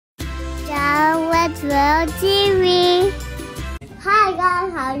Java's World TV. Hi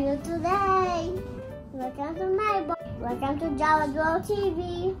guys, how are you today? Welcome to my blog. Welcome to Java's World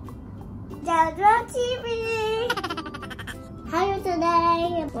TV. Java's World TV. How are you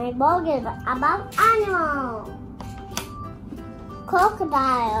today? My blog is about animals.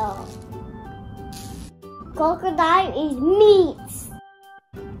 Crocodile. Crocodile is meat.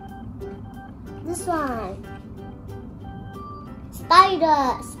 This one.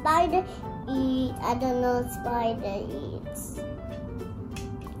 Spider. Spider eats. I don't know. Spider eats.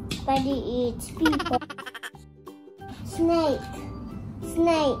 Spider eats people. Snake.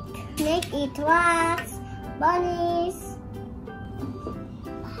 Snake. Snake eats rats, bunnies.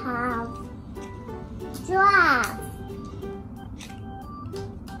 Giraffe.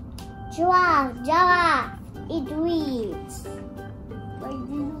 Giraffe eat weeds.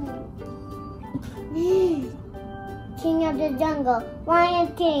 King of the jungle, Lion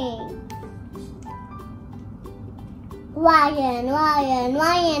King. Lion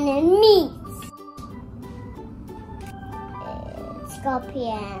and meat.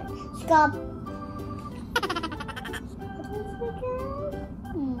 Scorpion.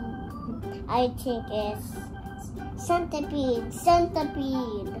 I think it's centipede.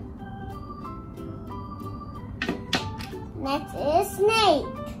 Next is snake.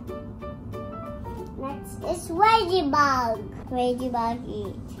 Next is ladybug. Ladybug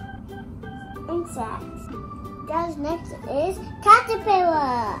eats insects. Guys, next is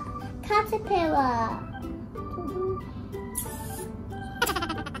caterpillar.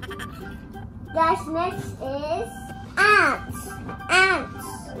 Guys, next is ants.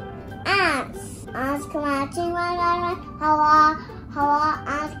 Ants come marching one by one. Hawa.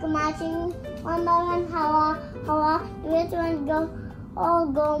 Ants come marching one by one. Hawa. Which one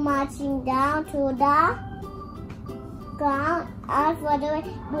go marching down to the ground. Out for the way.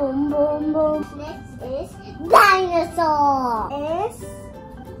 Boom. Next is dinosaur. Is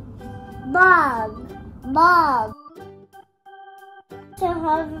bug. So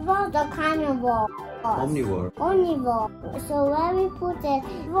herbivore or carnivore? Omnivore. So where we put it?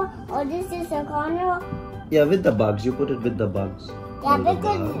 Oh, this is a carnivore? Yeah, with the bugs. You put it with the bugs. Yeah,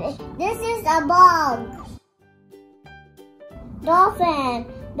 because this is a bug. Dolphin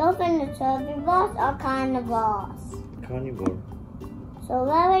is herbivores or carnivores? Carnivore. So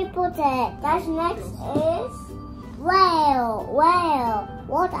where we put it? That's next is whale.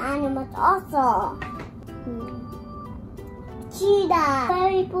 Water animals also. Cheetah. Where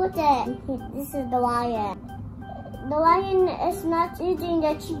we put it? This is the lion. The lion is not eating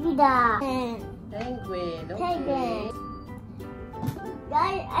the cheetah. Penguin.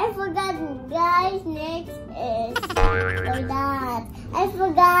 Guys, I forgot. Guys, next is I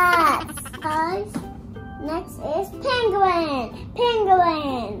forgot. Guys, next is penguin.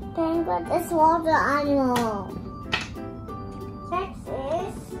 Penguin is water animal. Next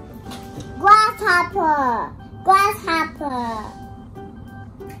is grasshopper.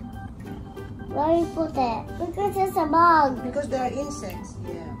 Where you put it? Because it's a bug. Because they are insects.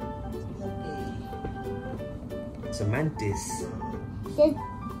 Yeah. Okay. It's a mantis.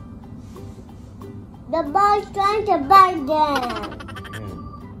 The bug's trying to bite them.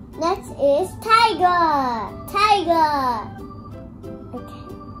 Next is tiger. Okay.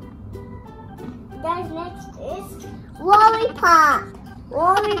 Guys, next is lollipop.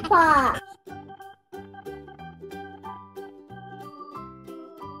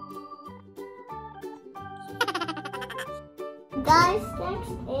 Guys,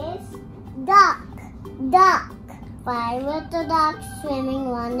 next is duck. 5 little ducks swimming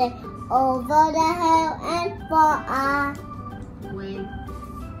one day over the hill and for a Wait.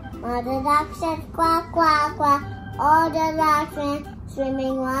 Mother duck said quack, quack, quack. All the ducks went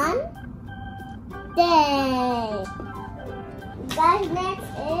swimming one day. Guys, next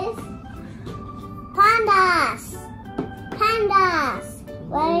is pandas.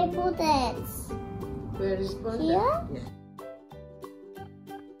 Where you put it? Where is panda? Here? Yeah.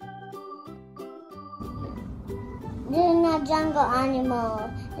 This is not jungle animal.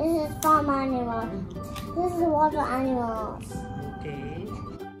 This is farm animal. This is water animals. Okay.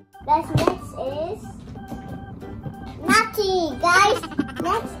 Guys, next is Natty. Guys,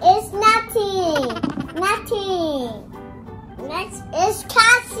 next is Natty. Next is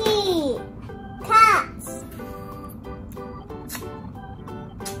Cassie. Cats.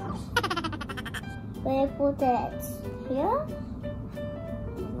 Where you put it? Here?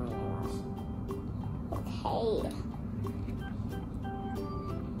 Okay.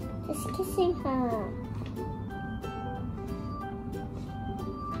 Just kissing her.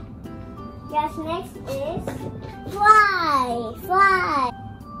 Yes, next is fly.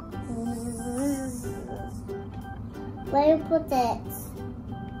 Where you put it?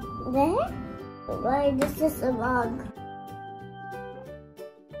 There? Why this is a bug?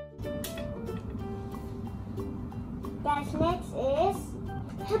 Guys, next is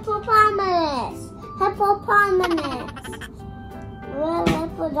hippopotamus. Hippopotamus.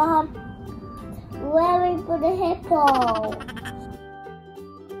 Where we put the hippo?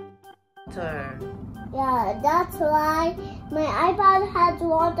 Turn. Yeah, that's why my iPad has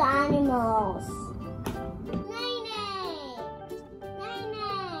water animals.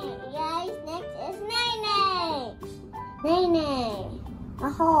 Guys, next is Nene. A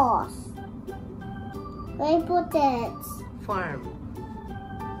horse. Where you put it? Farm.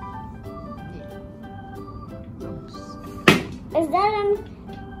 It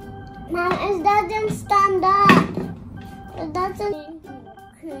doesn't stand up. It doesn't.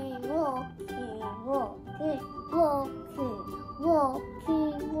 Walking.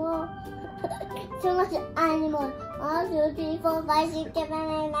 So much animal. 1, 2, 3, 4, 5, 6, 7,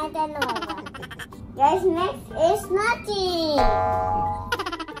 8, 9, 10, 11. Guys, next is Nutty.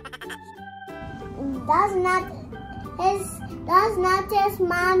 That's not his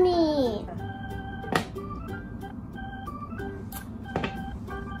mommy.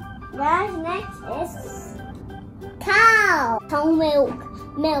 Guys, next is cow. Cow milk.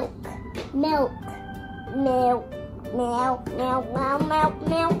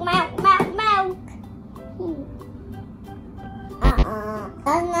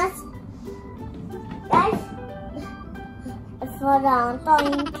 That's not. Guys, fall down.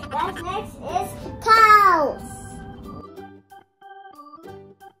 Guys, next is cows.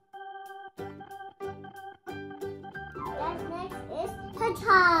 Guys, next is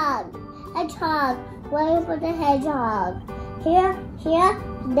hedgehog. Where you put the hedgehog? Here,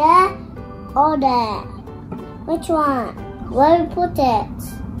 there, or there? Which one? Where you put it?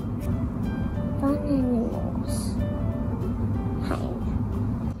 Fun animals.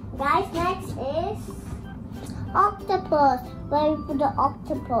 Guys, next is octopus. Where you put the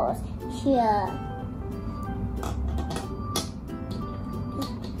octopus? Here.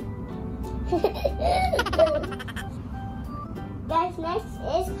 Guys, next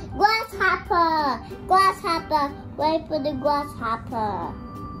is grasshopper. Where you put the grasshopper?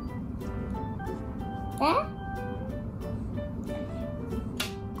 There?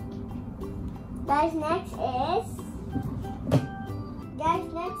 Guys, next is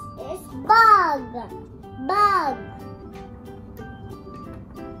bug.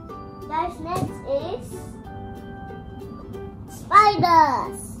 Guys, next is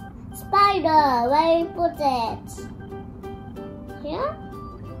spider. Where you put it? Here?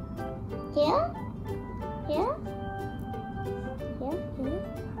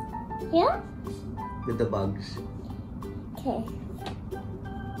 With the bugs. Okay.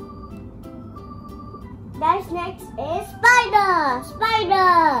 Guys, next is spider.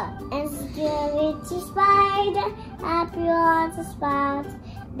 And security spider, happy water spout.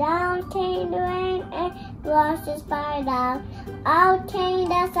 Down came the rain and washed the spider. Out came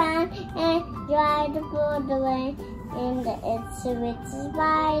the sun and dried the food away. In the itsy bitsy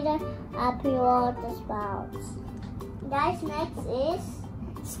spider, happy water spouts. Guys, next is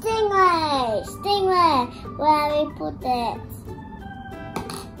stingray. Where we put it?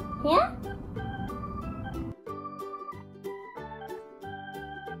 Here?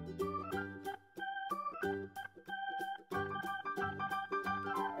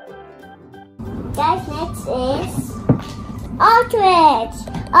 Guys, next is ostrich.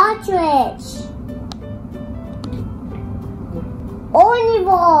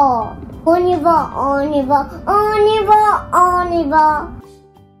 Omnivore.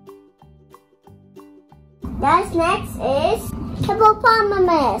 Guys, next is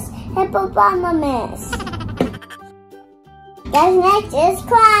hippopotamus. Guys, next is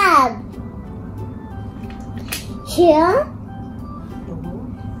crab. Here.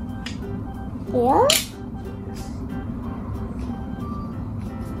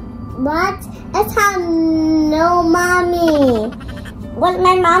 But it's had no mommy. Where's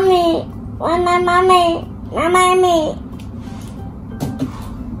my mommy?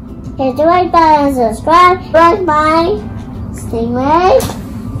 Hit the right button, subscribe, like my stingray.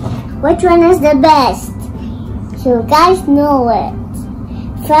 Which one is the best? So you guys know it.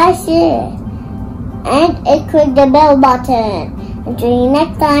 First it and click the bell button. Until you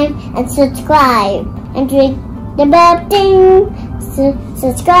next time and subscribe. And click the bell ding.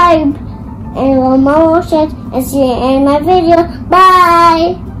 Subscribe and one more shit and see you in my video.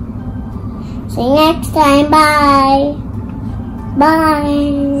 Bye. See you next time. Bye. Bye.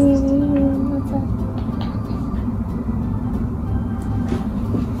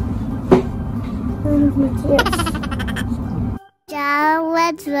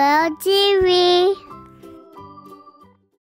 That's World TV.